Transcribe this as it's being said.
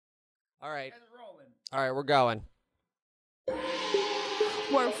All right. All right, we're going.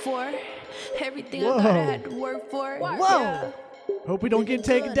 Work for everything Whoa. I thought I had to work for. Whoa! Hope we don't get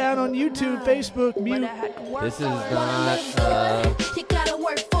taken down on YouTube, Facebook, But mute. I had to work This is for it. Wanna not live good, you gotta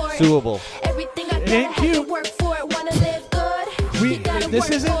work for it. suable. Everything I It got, I ain't had to cute. work for it. Wanna live good, We- you gotta this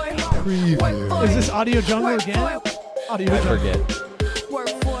work isn't for it. Work for Is it. this Audio Jungle Work again? for it. Audio I Jungle. forget. Work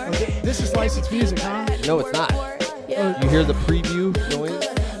for it. This is licensed music, huh? No, it's not. Yeah. You hear the preview noise?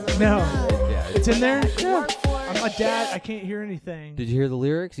 No. Yeah. It's in there? Work for it. I'm a dad. I can't hear anything. Did you hear the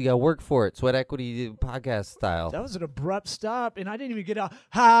lyrics? You got to work for it. Sweat Equity podcast style. That was an abrupt stop, and I didn't even get a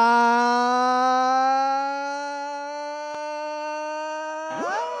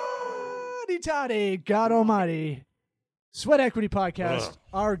howdy toddy, God Almighty. Sweat Equity Podcast.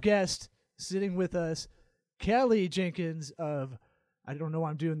 Our guest sitting with us, Kelly Jenkins of, I don't know why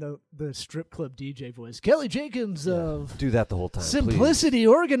I'm doing the strip club DJ voice. Kelly Jenkins of Do that the whole time, please. Simplicity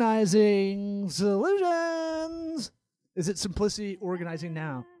Organizing Solutions. Is it Simplicity Organizing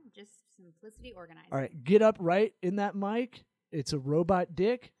now? Just simplicity organizing. All right, get up right in that mic. It's a robot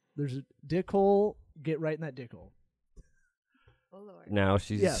dick. There's a dick hole. Get right in that dick hole. Oh Lord. Now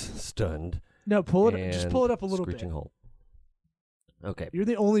she's Yeah. stunned. No, pull it. Just and pull it up a little screeching bit. hole. Okay. You're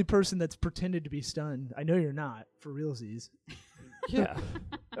the only person that's pretended to be stunned. I know you're not, for realsies. Yeah.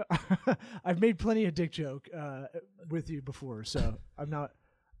 I've made plenty of dick joke with you before, so I'm not.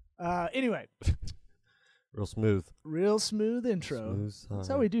 Anyway, Real smooth. real smooth intro. Smooth, That's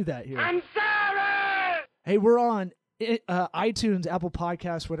sorry. how we do that here. I'm sorry. Hey, we're on iTunes, Apple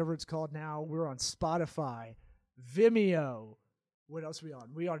Podcasts, whatever it's called now. We're on Spotify, Vimeo. What else are we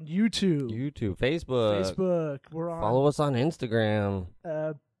on? We on YouTube, YouTube, Facebook. Facebook. We're on Follow us on Instagram.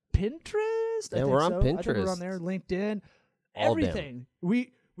 Pinterest. I Yeah, think we're on so. I think we're on Pinterest. there. LinkedIn. All down. Everything.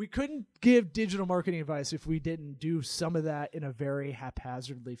 We couldn't give digital marketing advice if we didn't do some of that in a very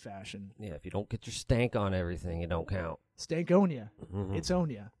haphazardly fashion. Yeah, if you don't get your stank on everything, it don't count. Stankonia. Mhm. It's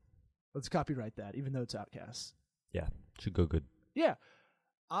Onia. Let's copyright that, even though it's Outcasts. Yeah, should go good. Yeah.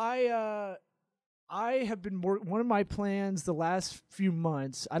 I have been one of my plans the last few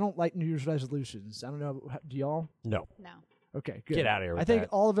months. I don't like New Year's resolutions. I don't know. Do y'all? No. No. Okay, good. Get outta here with I think that.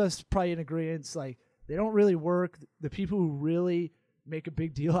 all of us probably in agreement. Like, they don't really work. The people who really make a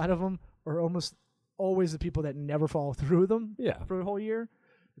big deal out of them are almost always the people that never follow through with them Yeah. for a whole year.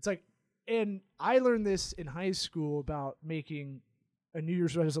 It's like, and I learned this in high school about making a New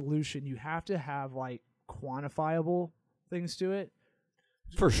Year's resolution. You have to have like quantifiable things to it.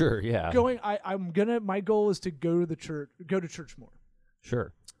 For sure, yeah. My goal is to go to church more.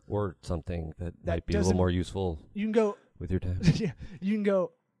 Sure. Or something that That might be a little doesn't- more useful You can go, with your time. yeah, you can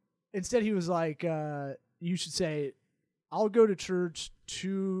go. Instead, he was like, you should say, I'll go to church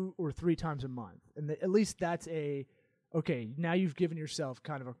 2 or 3 times a month. And at least that's okay, now you've given yourself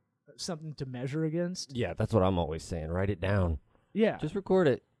kind of something to measure against. Yeah, that's what I'm always saying. Write it down. Yeah. Just record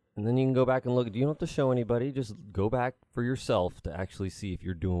it. And then you can go back and look. You don't have to show anybody. Just go back for yourself to actually see if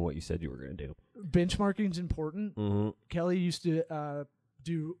you're doing what you said you were going to do. Benchmarking is important. Mm-hmm. Kelly used to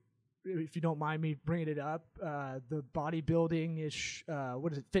do, if you don't mind me bringing it up, the bodybuilding-ish,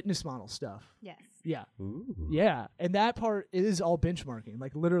 what is it, fitness model stuff. Yes. Yeah. Ooh. Yeah. And that part is all benchmarking.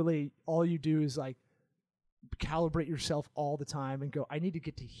 Like, literally, all you do is, like, calibrate yourself all the time and go, I need to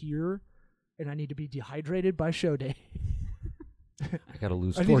get to here, and I need to be dehydrated by show day. I got to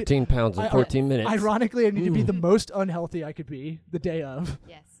lose I need to- 14 pounds in 14 minutes. Ironically, I need to be Ooh. the most unhealthy I could be the day of.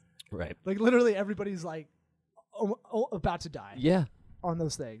 Yes. Right. Like, literally, everybody's, like, about to die Yeah. on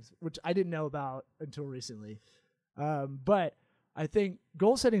those things, which I didn't know about until recently. But I think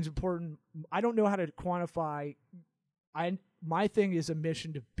goal setting is important. I don't know how to quantify. My thing is a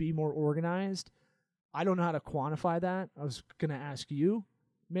mission to be more organized. I don't know how to quantify that. I was going to ask you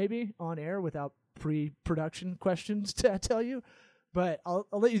maybe on air without pre-production questions to tell you, but I'll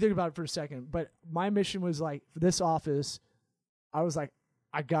let you think about it for a second. But my mission was like, for this office, I was like,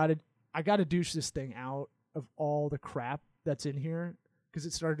 I gotta douche this thing out of all the crap that's in here, because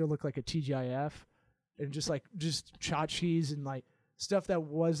it started to look like a TGIF and just tchotchkes and like stuff that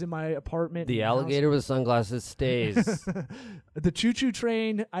was in my apartment. The and house. alligator with sunglasses stays. The choo-choo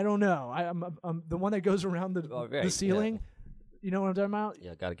train, I don't know. I'm the one that goes around Oh, right, the ceiling. yeah. You know what I'm talking about?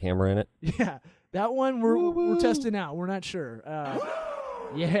 Yeah, got a camera in it. Yeah, that one we're testing out. We're not sure.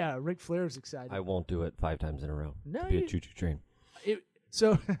 Yeah, Ric Flair's excited. I won't do it 5 times in a row. No, to be a you- choo-choo train.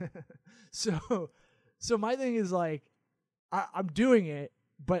 So my thing is like, I'm doing it,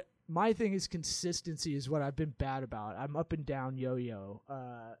 but my thing is consistency is what I've been bad about. I'm up and down yo-yo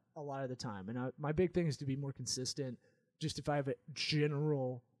a lot of the time, and my big thing is to be more consistent. Just if I have a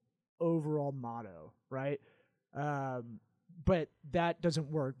general overall motto, right? but that doesn't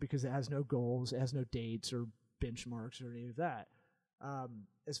work because it has no goals, it has no dates or benchmarks or any of that.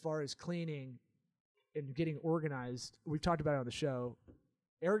 As far as cleaning and getting organized, we've talked about it on the show.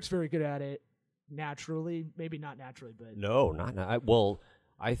 Eric's very good at it naturally, maybe not naturally, but No, not well.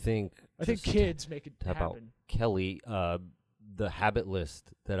 I think just kids make it about happen. Kelly. The habit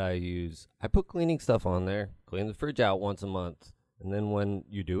list that I use, I put cleaning stuff on there. Clean the fridge out once a month, and then when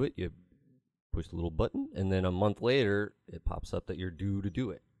you do it, you push the little button, and then a month later, it pops up that you're due to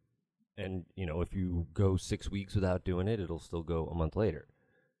do it. And if you go 6 weeks without doing it, it'll still go a month later.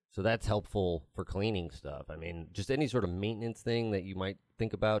 So that's helpful for cleaning stuff. I mean, just any sort of maintenance thing that you might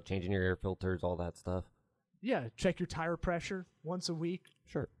think about, changing your air filters, all that stuff. Yeah, check your tire pressure once a week.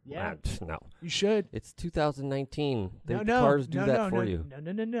 Sure. Yeah. No. You should. It's 2019. No, Cars do that for no, you.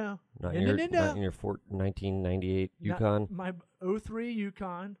 No. Not in your 1998 Yukon. My 03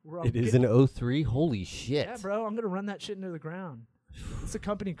 Yukon. It is an 03? Holy shit. Yeah, bro. I'm going to run that shit into the ground. It's a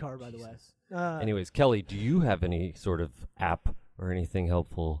company car, by the way. Anyways, Kelly, do you have any sort of app or anything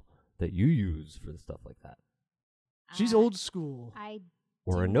helpful that you use for the stuff like that? She's old school. I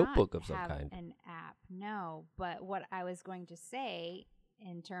Or a do notebook not of some have kind. An app, no. But what I was going to say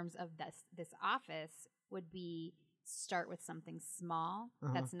in terms of this office would be start with something small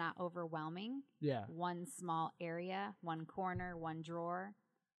that's not overwhelming. Yeah. One small area, one corner, one drawer,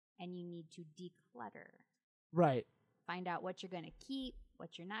 and you need to declutter. Right. Find out what you're going to keep,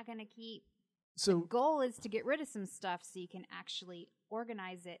 what you're not going to keep. So The goal is to get rid of some stuff so you can actually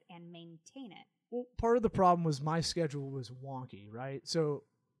organize it and maintain it. well, part of the problem was my schedule was wonky, right? So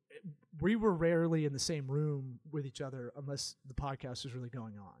we were rarely in the same room with each other unless the podcast was really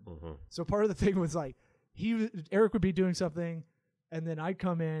going on. Mm-hmm. So part of the thing was like Eric would be doing something, and then I'd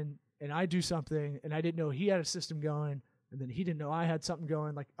come in and I'd do something, and I didn't know he had a system going, and then he didn't know I had something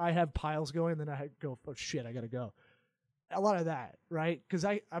going. Like I have piles going, and then I had to go, oh shit, I gotta go. A lot of that, right? Because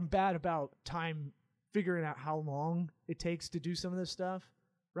I'm bad about time figuring out how long it takes to do some of this stuff,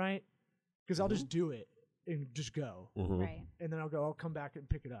 right? Because I'll just do it and just go, Mm-hmm. Right. and then I'll come back and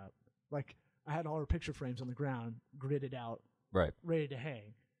pick it up. Like I had all our picture frames on the ground, gridded out, Right. ready to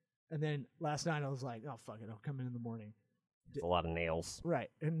hang. And then last night I was like, oh, fuck it, I'll come in the morning. It's a lot of nails. Right.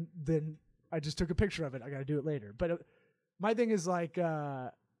 And then I just took a picture of it. I got to do it later. But my thing is like,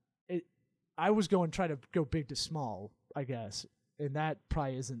 I was try to go big to small, I guess. And that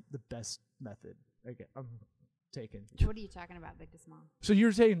probably isn't the best method I'm taking. What are you talking about, big to small? So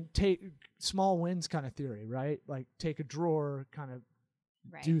you're saying take small wins kind of theory, right? Like take a drawer, kind of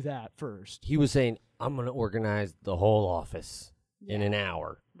Right. do that first. He was saying, I'm going to organize the whole office in Yeah. an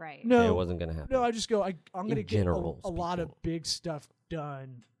hour. Right. No, It wasn't going to happen. No, I just go. I'm going to In get general a lot of speaking. big stuff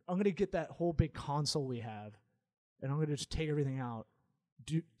done. I'm going to get that whole big console we have, and I'm going to just take everything out,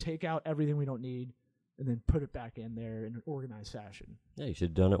 take out everything we don't need, and then put it back in there in an organized fashion. Yeah, you should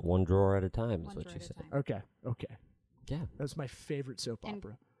have done it one drawer at a time, is One what drawer you at a said. time. Okay. Yeah. That's my favorite soap And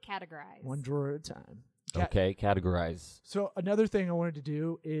opera. Categorize. One drawer at a time. Okay, categorize. So another thing I wanted to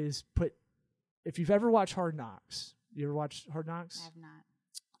do is put. If you've ever watched Hard Knocks, you ever watched Hard I Knocks? have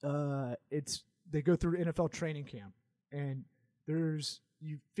not. They go through NFL training camp, and there's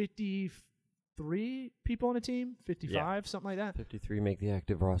 53 people on a team, 55, something like that. 53 make the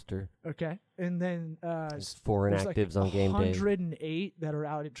active roster. Okay, and then There's 4 there's inactives like on game day. 108 that are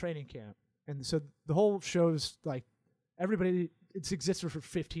out at training camp, and so the whole show's like everybody. It's existed for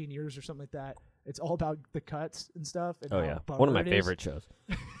 15 years or something like that. It's all about the cuts and stuff. And Oh, how yeah. bummer One of my it is. favorite shows.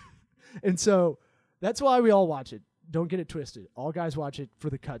 And so that's why we all watch it. Don't get it twisted. All guys watch it for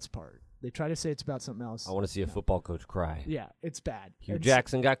the cuts part. They try to say it's about something else. I want to see a football coach cry. Yeah, it's bad. Hugh And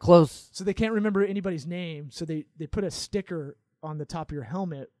Jackson got close. So they can't remember anybody's name, so they put a sticker on the top of your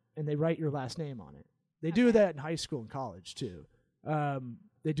helmet and they write your last name on it. They do Okay. that in high school and college too.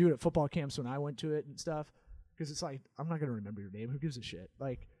 They do it at football camps when I went to it and stuff because it's like I'm not going to remember your name. Who gives a shit?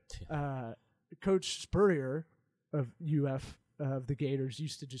 Like Coach Spurrier of UF of the Gators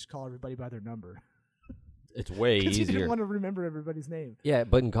used to just call everybody by their number It's way because he easier. didn't want to remember everybody's name. Yeah,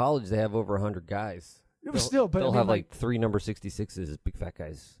 but in college they have over 100 guys. It was still, but I they'll mean, have like 3 number 66s, big fat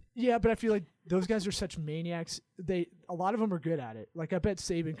guys. Yeah, but I feel like those guys are such maniacs. A lot of them are good at it. Like I bet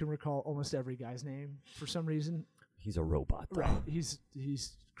Saban can recall almost every guy's name for some reason. He's a robot, though. Right. He's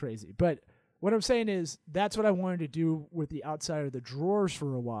crazy. But what I'm saying is that's what I wanted to do with the outside of the drawers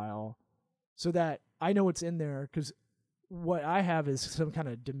for a while so that I know what's in there because what I have is some kind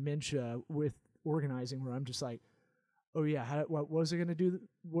of dementia with organizing where I'm just like, oh yeah, what was I going to do?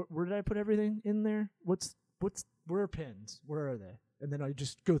 Where did I put everything in there? Where are pins? Where are they? And then I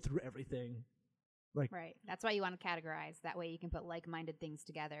just go through everything. Like, Right. That's why you want to categorize. That way you can put like-minded things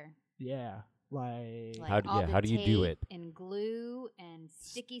together. yeah. Like, Like How do- all yeah, the how do you do tape it? And glue and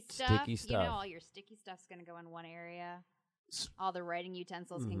sticky stuff. sticky You stuff. know, all your sticky stuff's going to go in one area. All the writing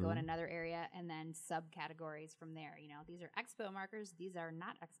utensils can go in another area, and then subcategories from there. You know, these are expo markers. These are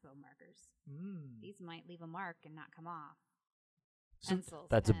not expo markers. These might leave a mark and not come off. Pencils.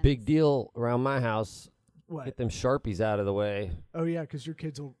 That's a big pens. deal around my house. what? Get them Sharpies out of the way. Oh yeah, because your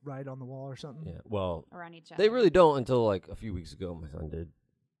kids will write on the wall or something. Yeah. Well, Or on each other. they really don't until like a few weeks ago. My son did.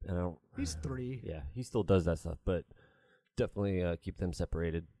 I don't. He's 3. Yeah, he still does that stuff, but definitely keep them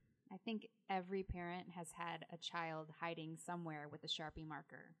separated. I think every parent has had a child hiding somewhere with a Sharpie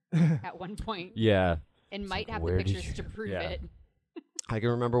marker at one point, Yeah. and might like, have where the did pictures you- to prove yeah. it. I can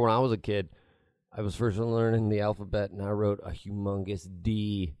remember when I was a kid, I was first learning the alphabet, and I wrote a humongous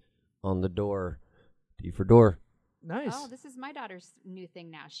D on the door. D for door. Nice. Oh, this is my daughter's new thing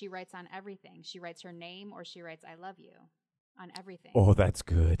now. She writes on everything. She writes her name or she writes "I love you" on everything. Oh, that's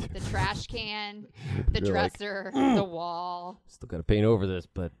good. The trash can, the You're like, dresser, the wall, Still got to paint over this,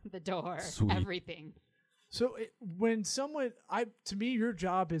 but the door, Sweet. everything. So when someone, to me, your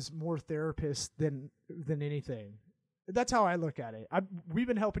job is more therapist than anything. That's how I look at it. We've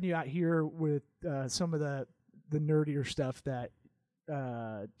been helping you out here with some of the nerdier stuff that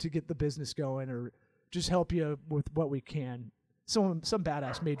to get the business going, or just help you with what we can. Some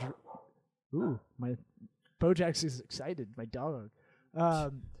badass major. Ooh, my Bojack's is excited. My dog.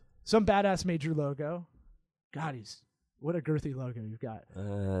 Some badass major logo. God, what a girthy logo you've got.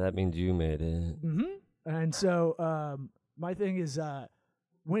 that means you made it. Mm-hmm. And so my thing is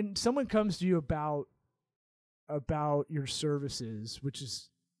when someone comes to you about your services, which is,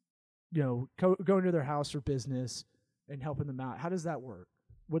 you know, going to their house or business and helping them out, how does that work?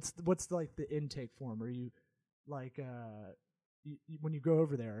 What's like the intake form? Are you like when you go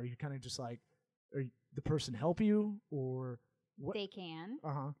over there, are you kind of just like, the person help you, or what? They can.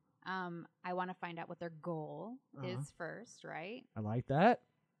 I want to find out what their goal is first, right? I like that.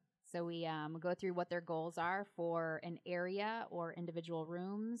 So we go through what their goals are for an area or individual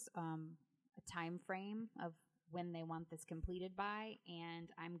rooms, a time frame of when they want this completed by, and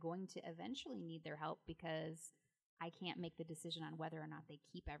I'm going to eventually need their help because I can't make the decision on whether or not they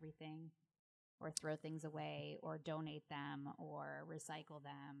keep everything or throw things away or donate them or recycle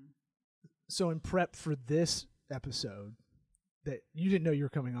them. So in prep for this episode, that you didn't know you were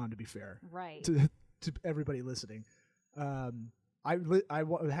coming on, to be fair, Right. to everybody listening, I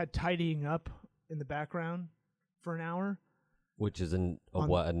had tidying up in the background for an hour. Which is a On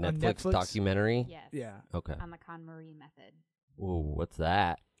Netflix Netflix? documentary? Yes. Yeah. Okay. On the KonMari method. Ooh, what's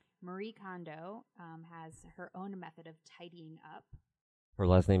that? Marie Kondo has her own method of tidying up. Her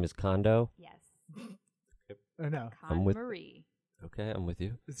last name is Kondo? Yes. I know. I'm with- KonMari. Okay, I'm with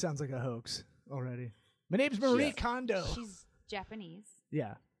you. It sounds like a hoax already. My name's Marie Yeah. Kondo. She's Japanese.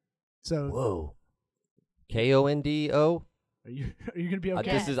 Yeah. So Whoa. Kondo? are you gonna be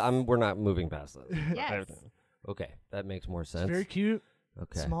okay? Yes. We're not moving past this. Yes. Okay, that makes more It's sense. very cute.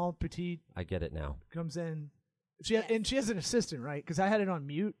 Okay. Small, petite. I get it now. Comes in. Yes. And she has an assistant, right? Because I had it on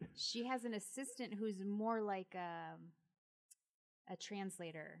mute. She has an assistant who's more like a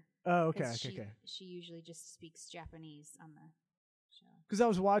translator. Oh, okay, 'cause okay. She usually just speaks Japanese on the show. Because I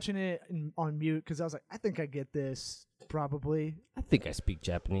was watching it on mute because I was like, I think I get this probably. I think I speak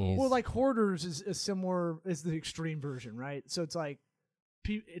Japanese. Well, like Hoarders is similar, is the extreme version, right? So it's like,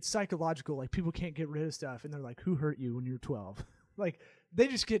 it's psychological. Like people can't get rid of stuff, and they're like, "Who hurt you when you're 12?" Like they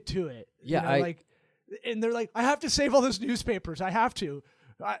just get to it. Yeah, you know, like, and they're like, "I have to save all those newspapers. I have to,"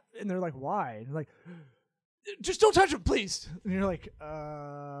 and they're like, "Why?" And like, just don't touch them, please. And you're like,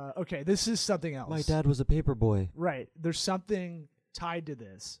 okay, this is something else. my dad was a paper boy. Right. There's something tied to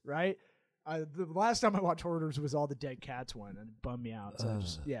this, right? The last time I watched Hoarders was all the dead cats one, and it bummed me out. So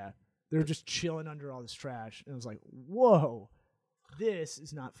they're just chilling under all this trash, and I was like, whoa, this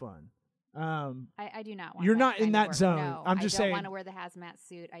is not fun. I do not want. You're that not in kind of that work. zone. No, I'm just I saying- don't want to wear the hazmat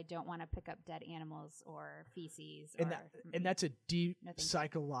suit. I don't want to pick up dead animals or feces. And that's a deep No, thank you.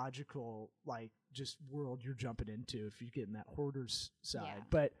 psychological, like, just world you're jumping into if you get in that Hoarders side. Yeah.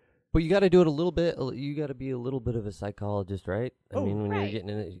 But But you got to do it a little bit. You got to be a little bit of a psychologist, right? I Oh, mean, when you're right. getting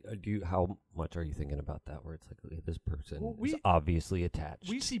in it, how much are you thinking about that? Where it's like, okay, this person Well, is we- obviously attached.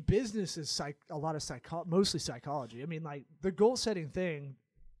 we see business as a lot of mostly psychology. I mean, like the goal setting thing,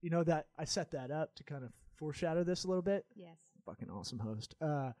 you know, that I set that up to kind of foreshadow this a little bit. Yes. Fucking awesome host.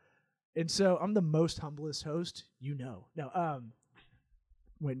 And so I'm the most humblest host, you know. No,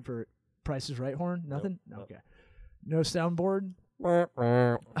 waiting for Price is Right horn. Nothing. Nope. Okay. No soundboard. No,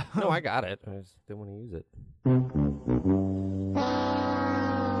 I got it. I just didn't want to use it.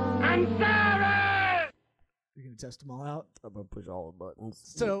 You're gonna test them all out. I'm gonna push all the buttons.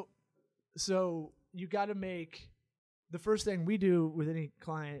 So So you got to make the first thing we do with any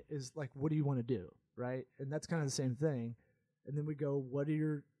client is like, what do you want to do, right? And that's kind of the same thing. And then we go, what are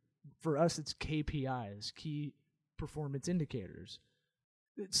your? For us, it's KPIs, key performance indicators.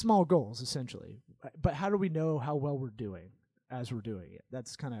 It's small goals essentially, but how do we know how well we're doing as we're doing it?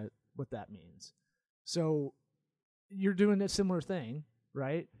 That's kind of what that means. So you're doing a similar thing,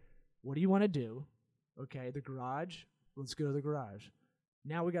 right? What do you want to do? Okay, the garage. Let's go to the garage.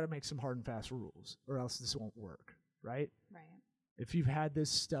 Now we got to make some hard and fast rules, or else this won't work, right? Right. If you've had this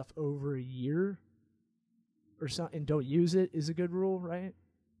stuff over a year or something and don't use it, is a good rule, right?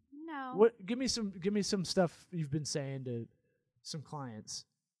 No. What? Give me some stuff you've been saying to some clients,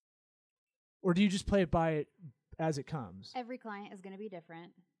 or do you just play it by it as it comes? Every client is going to be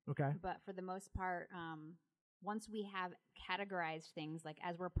different, Okay. but for the most part, once we have categorized things, like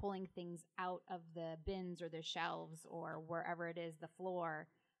as we're pulling things out of the bins or the shelves or wherever it is, the floor,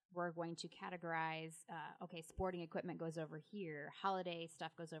 we're going to categorize, okay, sporting equipment goes over here, holiday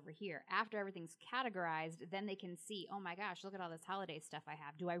stuff goes over here. After everything's categorized, then they can see, oh my gosh, look at all this holiday stuff I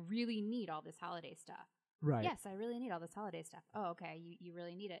have. Do I really need all this holiday stuff? Right. Yes, I really need all this holiday stuff. Oh, okay, you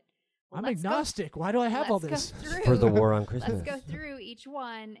really need it. Well, I'm let's go- agnostic. Why do I have all let's this? go through. For the war on Christmas. Let's go through each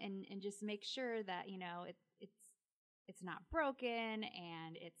one and just make sure that, you know, it's not broken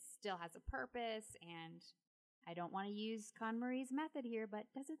and it still has a purpose. And I don't want to use Con Marie's method here, but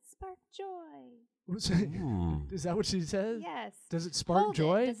does it spark joy? Is that what she says? Yes. Does it spark Hold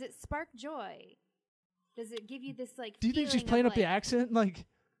joy? It. Does it spark joy? Does it give you this like? Do you think she's feeling playing of, up the like, accent? Like,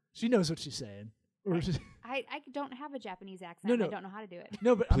 she knows what she's saying. Or is it- I don't have a Japanese accent. No, no. I don't know how to do it.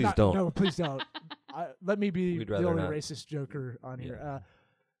 no, but Please I'm not, don't. No, please don't. Let me be We'd the rather only not. racist joker on here.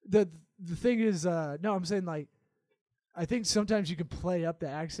 Yeah. The thing is, no, I'm saying like, I think sometimes you can play up the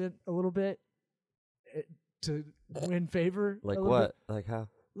accent a little bit to win favor. Like a little what? bit. Like how?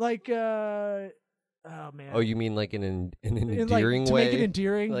 Like, oh man. Oh, you mean like in an In, like, endearing to way? make it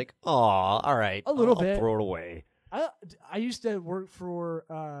endearing. Like, aw, all right. A little I'll bit. throw it away. I used to work for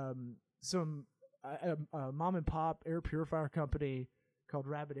some mom and pop air purifier company called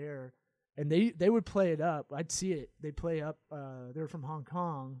Rabbit Air, and they would play it up. I'd see it. They play up. They're from Hong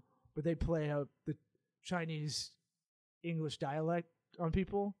Kong, but they play up the Chinese English dialect on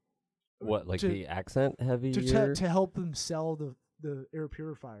people. What, like to- the accent heavy? to help them sell the air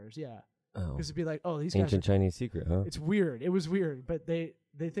purifiers. Yeah, Oh, because it'd be like, oh, these guys. ancient Chinese secret, huh? It's weird. It was weird, but they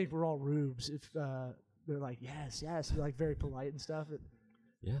think we're all rubes if they're like, yes, they're like very polite and stuff.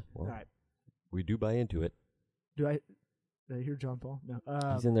 Yeah, well, All right. we do buy into it. Did I hear John Paul?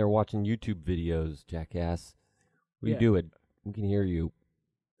 No. He's in there watching YouTube videos, jackass. We Yeah. do it. We can hear you.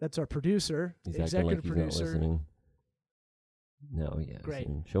 That's our producer, He's acting executive like he's not producer. listening. No, yeah. Great.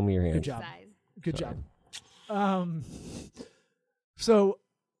 Show me your hands. Good job. Size. Good Sorry. job. So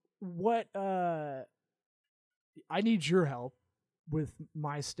what I need your help with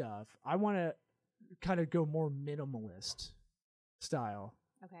my stuff. I want to kind of go more minimalist style.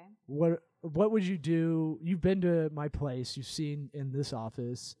 Okay. What would you do? You've been to my place. You've seen in this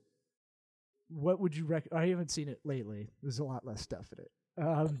office. What would you I haven't seen it lately. There's a lot less stuff in it.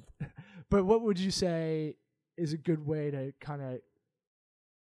 But what would you say is a good way to kind of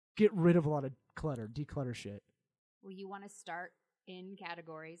get rid of a lot of clutter, declutter shit? Well, you want to start in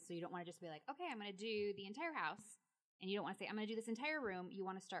categories. So you don't want to just be like, okay, I'm going to do the entire house. And you don't want to say, I'm going to do this entire room. You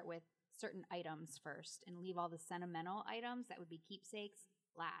want to start with certain items first and leave all the sentimental items that would be keepsakes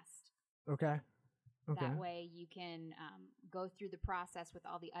last. Okay. That way you can go through the process with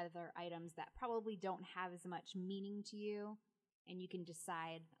all the other items that probably don't have as much meaning to you. And you can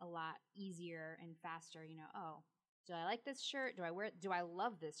decide a lot easier and faster, you know, oh, do I like this shirt? Do I wear it? Do I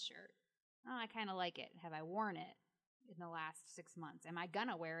love this shirt? Oh, I kind of like it. Have I worn it in the last 6 months? Am I going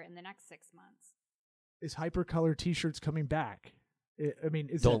to wear it in the next 6 months? Is hypercolor T-shirts coming back? I mean,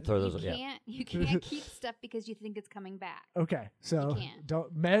 is Don't it, throw those. You can't keep stuff because you think it's coming back. Okay, so can't.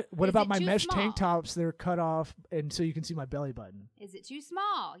 don't. What Is about it my too mesh small? tank tops? They're cut off, and so you can see my belly button. Is it too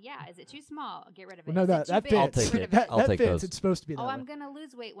small? Yeah. Is it too small? Get rid of it. Well, no, Is that it too that big? fits. I'll take Get rid it. of That, I'll that take fits. those. It's supposed to be that Oh, way. I'm going to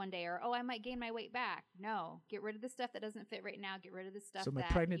lose weight one day, or oh, I might gain my weight back. No, get rid of the stuff that doesn't fit right now. Get rid of the stuff So my that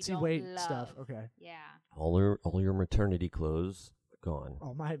pregnancy you don't weight love. stuff. Okay. Yeah. All your maternity clothes gone.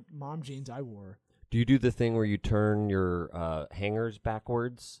 All my mom jeans I wore. Do you do the thing where you turn your hangers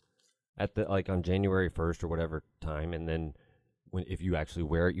backwards at the on January 1st or whatever time, and then if you actually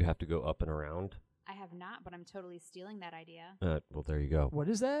wear it, you have to go up and around? I have not, but I'm totally stealing that idea. Well, there you go. What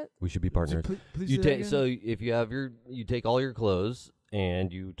is that? We should be partners. Please You do that take again? so if you have you take all your clothes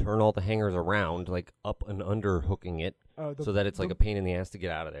and you turn all the hangers around, like up and under hooking it, Oh, so that it's like a pain in the ass to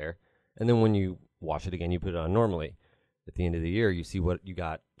get out of there. And then when you wash it again, you put it on normally. at the end of the year, you see what you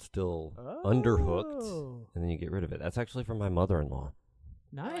got still underhooked, Oh, and then you get rid of it. That's actually from my mother-in-law.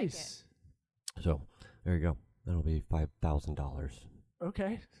 like nice. So there you go. That'll be $5,000.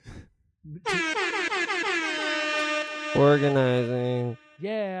 Okay. Organizing.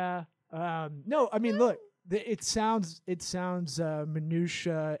 Yeah. No, I mean, look, it sounds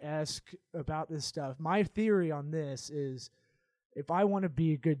minutia esque about this stuff. My theory on this is, if I want to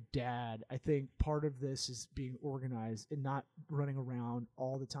be a good dad, I think part of this is being organized and not running around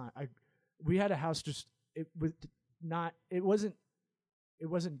all the time. We had a house it wasn't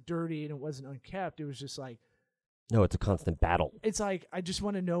dirty and it wasn't unkept. It was just like, No, it's a constant battle. it's like I just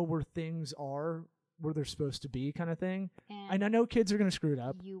want to know where things are, where they're supposed to be, kind of thing. And And I know kids are going to screw it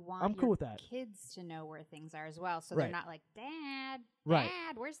up. you want I'm your cool with that. kids to know where things are as well, so Right. they're not like, Dad, Right.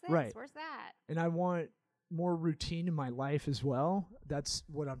 Dad, where's this? Right. Where's that? And I want more routine in my life as well. That's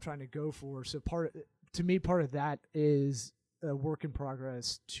what I'm trying to go for. So part of that is a work in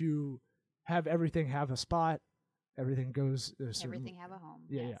progress to have everything have a spot. Everything goes a certain. Everything have a home.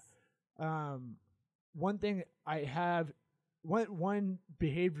 Yeah, yes. One thing I have, one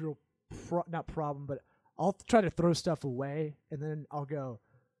behavioral not problem, but I'll try to throw stuff away, and then I'll go,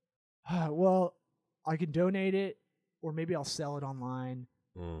 well, I can donate it, or maybe I'll sell it online.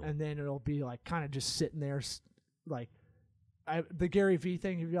 And then it'll be like kind of just sitting there, like the Gary Vee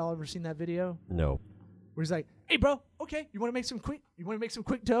thing. Have y'all ever seen that video? No. Where he's like, "Hey, bro, okay, you want to make some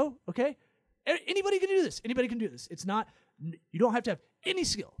quick dough? Okay, anybody can do this. Anybody can do this. It's not. You don't have to have any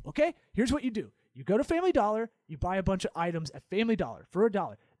skill. Okay, here's what you do: you go to Family Dollar, you buy a bunch of items at Family Dollar for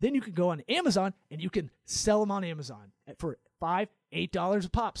 $1. Then you can go on Amazon and you can sell them on Amazon for $5, $8 a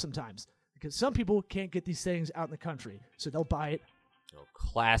pop sometimes, because some people can't get these things out in the country, so they'll buy it." Oh,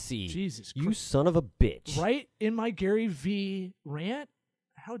 classy. Jesus You Christ. son of a bitch. Right in my Gary V rant?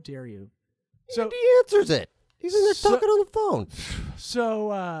 How dare you? So he answers it. He's in there So- talking on the phone.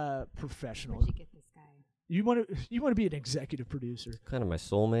 So professional. Where'd you get this guy? You want to be an executive producer. Kind of my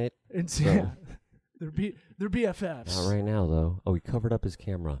soulmate. And yeah, they're BFFs. Not right now, though. Oh, he covered up his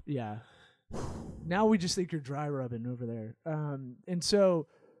camera. Yeah. Now we just think you're dry rubbing over there. And so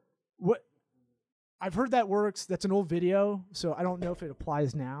what I've heard that works. That's an old video, so I don't know if it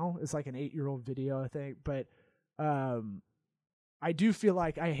applies now. It's like an 8-year-old video, I think. But I do feel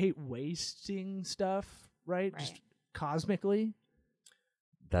like I hate wasting stuff, right? Just cosmically.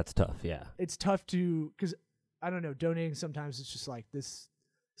 That's tough, yeah. It's tough to, because I don't know, donating sometimes it's just like this.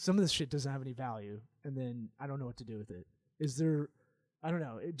 Some of this shit doesn't have any value, and then I don't know what to do with it. Is there? I don't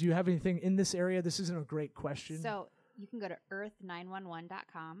know. Do you have anything in this area? This isn't a great question. So you can go to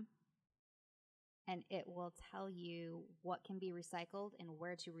earth911.com, and it will tell you what can be recycled and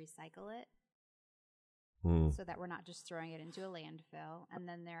where to recycle it, so that we're not just throwing it into a landfill. And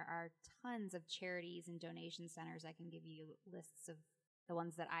then there are tons of charities and donation centers. I can give you lists of the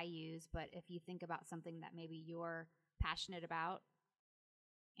ones that I use, but if you think about something that maybe you're passionate about,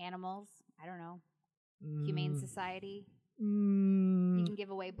 animals, I don't know, Humane Society, you can give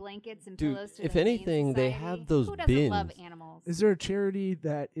away blankets and Dude, pillows to if the Humane anything, they Society. have those Who doesn't love bins. animals? Is there a charity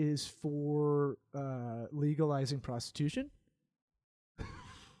that is for legalizing prostitution? How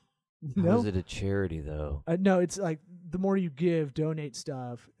No. is it a charity, though? No, it's like the more you give, donate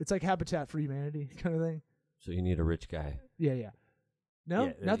stuff. It's like Habitat for Humanity kind of thing. So you need a rich guy. Yeah. No,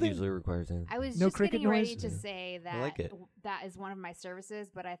 Yeah, that nothing. usually requires anything. I was No just cricket getting ready noise? to Yeah. say that like it. that is one of my services,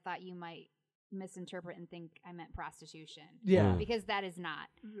 but I thought you might misinterpret and think I meant prostitution. Yeah. Because that is not.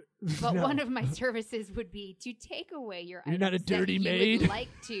 But No. one of my services would be to take away your You're not a items that dirty you maid. would like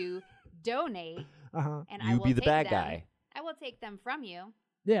to donate, Uh-huh. and I You will be the take bad them. guy, I will take them from you.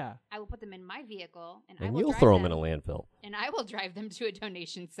 Yeah. I will put them in my vehicle, and I and will you'll drive throw them, them in a landfill. and I will drive them to a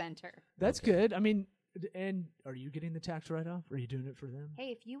donation center. That's good. I mean, and are you getting the tax write-off? Or are you doing it for them?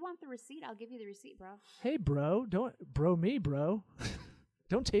 Hey, if you want the receipt, I'll give you the receipt, bro. Hey, bro, don't bro me, bro.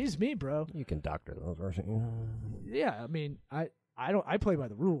 Don't tase me, bro. You can doctor those, or something. Yeah, I mean, I play by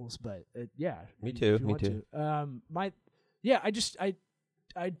the rules, but yeah. Me if too, you me want too. to.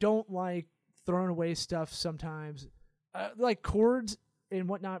 I don't like throwing away stuff sometimes, like cords and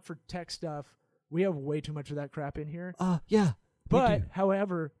whatnot for tech stuff. We have way too much of that crap in here. Yeah. But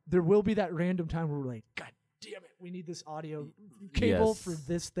however, there will be that random time where we're like, God damn it, we need this audio cable Yes. for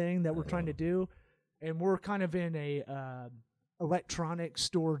this thing that we're trying to do, and we're kind of in a electronic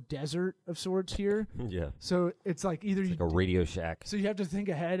store desert of sorts here. Yeah. So it's like either It's you like a Radio Shack. so you have to think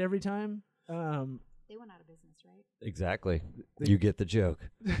ahead every time. They went out of business, right? Exactly. You get the joke.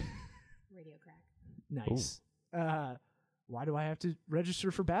 Radio crack. Nice. Why do I have to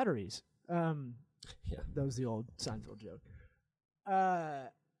register for batteries? Yeah. That was the old Seinfeld joke.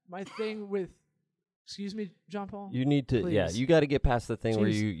 My thing with Excuse me, John Paul. You need to, yeah. Please. You got to get past the thing where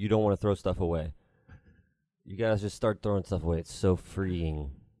Jeez. you don't want to throw stuff away. You gotta just start throwing stuff away. It's so freeing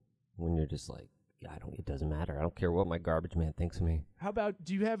when you're just like, yeah, it doesn't matter. I don't care what my garbage man thinks of me. How about?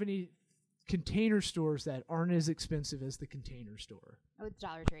 Do you have any container stores that aren't as expensive as the Container Store? Oh, it's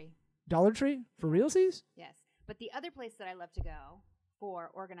Dollar Tree. Dollar Tree for realsies? Yes. But the other place that I love to go for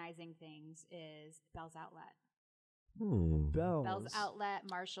organizing things is Bell's Outlet. Bell's Outlet,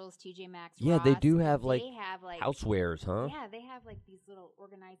 Marshalls, TJ Maxx. Yeah, they Ross. do have like They have like housewares, huh? Yeah, they have like these little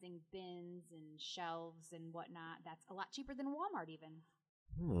organizing bins and shelves and whatnot. That's a lot cheaper than Walmart even.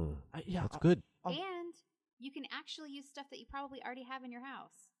 That's good. And you can actually use stuff that you probably already have in your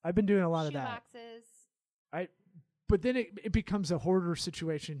house. I've been doing a lot Shoe of that. boxes. But then it becomes a hoarder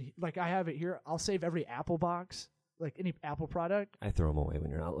situation. Like I have it here. I'll save every Apple box, like any Apple product, I throw them away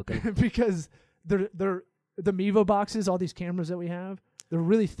when you're not looking. because they're the Mevo boxes. All these cameras that we have, they're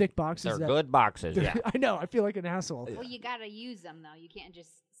really thick boxes. They're good boxes, yeah. I know. I feel like an asshole. Well, you gotta use them though. You can't just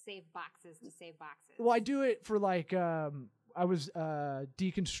save boxes to save boxes. Well, I do it for like I was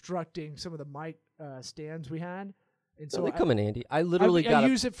deconstructing some of the mic stands we had, and So so they come in handy. I literally got I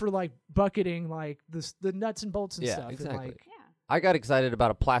use it for like bucketing like the nuts and bolts and Yeah, stuff. exactly. And like, Yeah. I got excited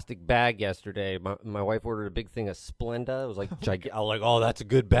about a plastic bag yesterday. My wife ordered a big thing of Splenda. It was like I was like, oh, that's a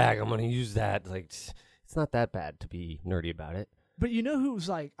good bag. I'm gonna use that. Like, it's not that bad to be nerdy about it. but you know who's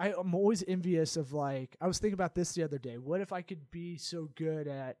like I'm always envious of. Like I was thinking about this the other day. What if I could be so good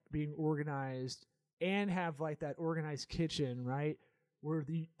at being organized and have like that organized kitchen, right? Where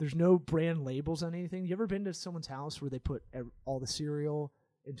there's no brand labels on anything. You ever been to someone's house where they put all the cereal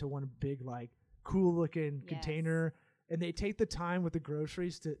into one big like cool looking Yes. container, and they take the time with the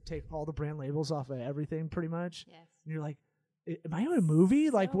groceries to take all the brand labels off of everything pretty much? Yes. And you're like, am I in a movie?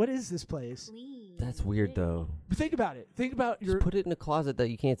 Like, So what is this place? Clean. That's weird though. But think about it. Think about your Just put it in a closet that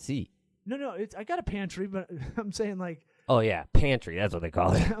you can't see. no. I got a pantry, but I'm saying like Oh yeah, pantry. That's what they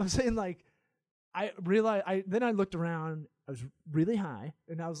call it. I'm saying like I realized then I looked around. I was really high,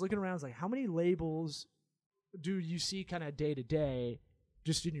 and I was looking around. I was like, how many labels do you see kind of day to day,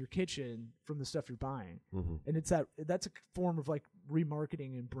 just in your kitchen from the stuff you're buying? Mm-hmm. And that's a form of like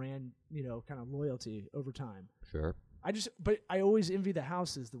remarketing and brand, kind of loyalty over time. Sure. But I always envy the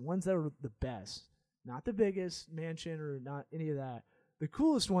houses, the ones that are the best, not the biggest mansion or not any of that. The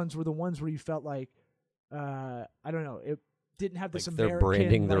coolest ones were the ones where you felt like, I don't know, it didn't have this Like American. they're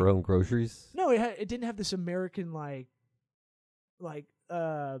branding their like- own groceries. No, it didn't have this American like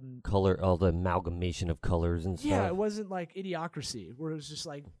Color, all the amalgamation of colors and stuff. yeah, it wasn't like Idiocracy where it was just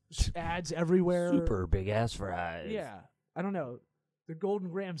like ads everywhere. Super big ass fries. Yeah, I don't know. The Golden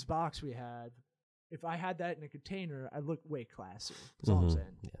Grams box we had, if I had that in a container, I'd look way classier. That's all I'm Mhm.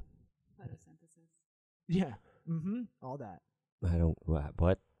 saying. Yeah. Photosynthesis. Yeah. Mm-hmm. All that. I don't.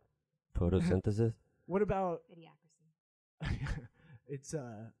 What? Photosynthesis? What about Idiocracy. it's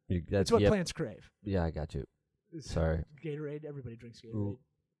That's what yep. plants crave. Yeah, I got you. It's Sorry. Gatorade. Everybody drinks Gatorade. Ooh.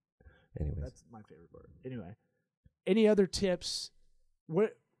 Anyways, That's my favorite part. Anyway, any other tips?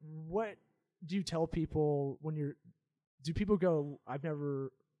 What do you tell people when you're? Do people go? I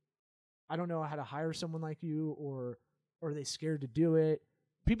don't know how to hire someone like you, or are they scared to do it?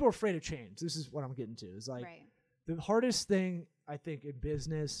 People are afraid of change. This is what I'm getting to. Is like Right. the hardest thing I think in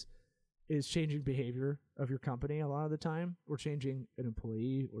business is changing behavior of your company a lot of the time, or changing an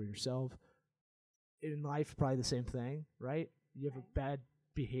employee or yourself. In life, probably the same thing, right? You have a bad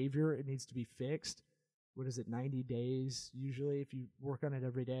behavior, it needs to be fixed. What is it, 90 days usually if you work on it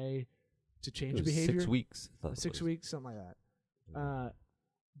every day to it change was behavior? 6 weeks. I thought it 6 was. weeks, something like that.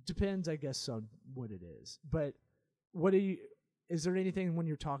 Depends, I guess, on what it is. But is there anything when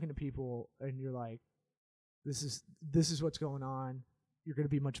you're talking to people and you're like, this is what's going on, you're going to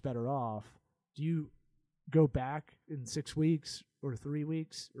be much better off? Do you go back in 6 weeks or 3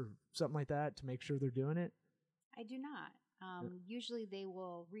 weeks or something like that to make sure they're doing it? I do not. Usually they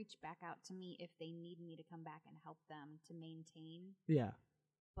will reach back out to me if they need me to come back and help them to maintain. Yeah.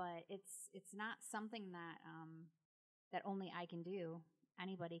 But it's not something that that only I can do.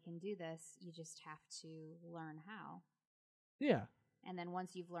 Anybody can do this. You just have to learn how. Yeah. And then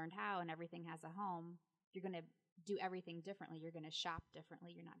once you've learned how and everything has a home, you're going to do everything differently. You're going to shop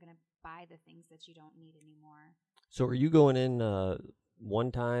differently. You're not going to buy the things that you don't need anymore. So are you going in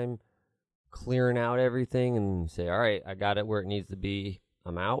one time, clearing out everything, and say, "All right, I got it where it needs to be.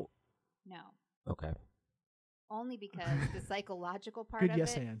 I'm out." No. Okay. Only because the psychological part Good of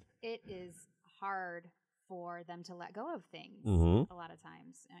yes it, hand. it is hard for them to let go of things Mhm. a lot of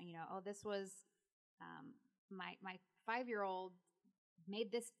times. This was my 5-year-old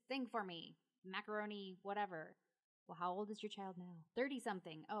made this thing for me, macaroni, whatever. well, how old is your child now?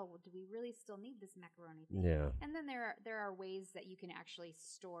 30-something. Oh, well, do we really still need this macaroni thing? Yeah. And then there are ways that you can actually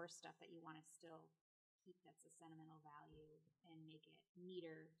store stuff that you want to still keep that's a sentimental value and make it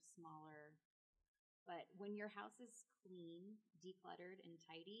neater, smaller. But when your house is clean, decluttered, and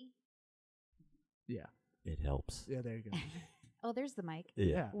tidy, Yeah. It helps. Yeah, there you go. oh, there's the mic.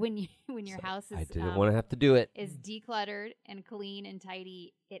 Yeah. When your house is I didn't want to have to do it. is decluttered and clean and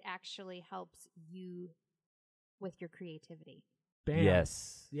tidy, it actually helps you with your creativity. Bam.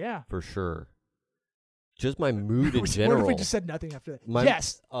 Yes. Yeah. For sure. Just my mood in What general. if we just said nothing after that? My-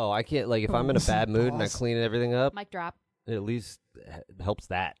 Yes. Oh, I can't. Like, if Oh, I'm in a listen, bad mood and I boss. clean everything up, Mic drop. it at least helps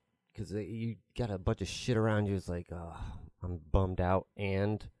that. Because you got a bunch of shit around you. It's like, oh, I'm bummed out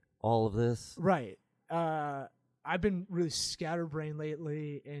and all of this. Right. I've been really scatterbrained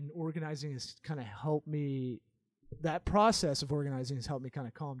lately, and organizing has kind of helped me. That process of organizing has helped me kind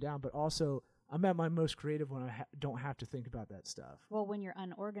of calm down, but also I'm at my most creative when I don't have to think about that stuff. Well, when you're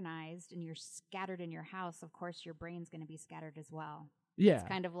unorganized and you're scattered in your house, of course, your brain's going to be scattered as well. Yeah. It's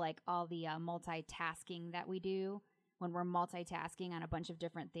kind of like all the multitasking that we do. When we're multitasking on a bunch of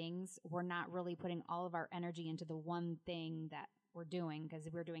different things, we're not really putting all of our energy into the one thing that we're doing because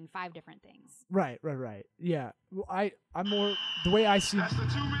we're doing 5 different things. Right. Yeah. Well, I'm more the way I see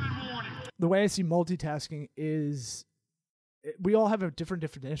multitasking is we all have a different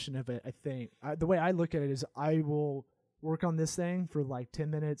definition of it. I think the way I look at it is I will work on this thing for like 10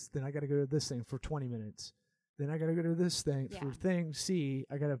 minutes, then I got to go to this thing for 20 minutes, then I got to go to this thing Yeah. for thing C.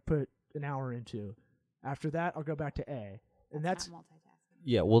 I got to put an hour into. After that, I'll go back to A, and that's not multitasking.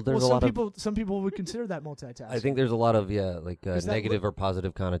 Yeah, well, there's a lot of. some people would consider that multitasking. I think there's a lot of Is that negative or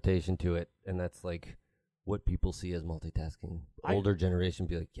positive connotation to it, and that's like what people see as multitasking. Older generation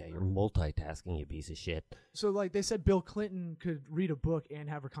be like, "Yeah, you're multitasking, you piece of shit." so. Like they said, Bill Clinton could read a book and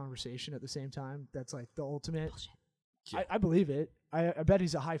have a conversation at the same time. That's like the ultimate. Bullshit. I believe it. I bet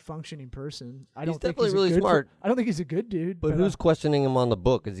he's a high functioning person. I He's don't think definitely he's a really good smart. I don't think he's a good dude. But who's questioning him on the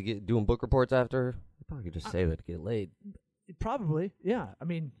book? Is he doing book reports after? You probably could just say that to get laid. probably? Yeah. I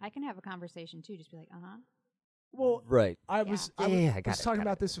mean, I can have a conversation too. Just be like, well, Right. I was Yeah, I got was it, talking got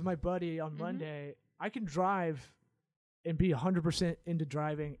about it. this with my buddy on Monday. I can drive and be 100% into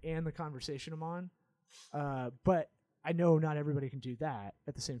driving and the conversation I'm on, but I know not everybody can do that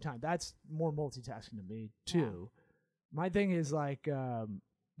at the same time. That's more multitasking to me too. My thing is like,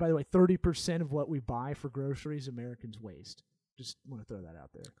 by the way, 30% of what we buy for groceries, Americans waste. Just want to throw that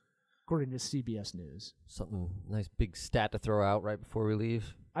out there, according to CBS News. Something nice big stat to throw out right before we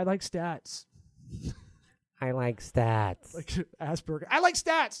leave. I like stats. I like stats. Like Asperger. I like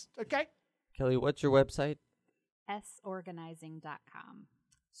stats. Okay. Kelly, what's your website? sorganizing.com.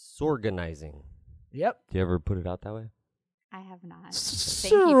 Sorganizing. Yep. Do you ever put it out that way? I have not. Thank So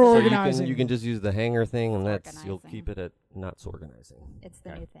you for So Organizing. you can just use the hanger thing, and that's you'll Sorganizing. keep it at not sorganizing. It's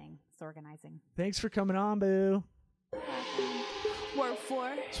the Okay. new thing. It's organizing. Thanks for coming on, Boo. Work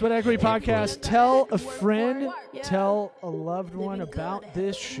for Sweat Equity Podcast. Tell a friend, tell a loved one about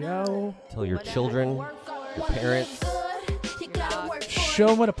this show. Tell your children, your parents. Show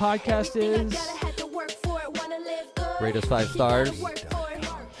them what a podcast is. Rate us 5 stars.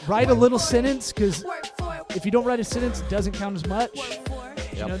 Write a little sentence, because if you don't write a sentence, it doesn't count as much.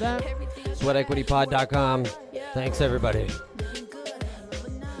 You know that? SweatEquityPod.com. Thanks, everybody.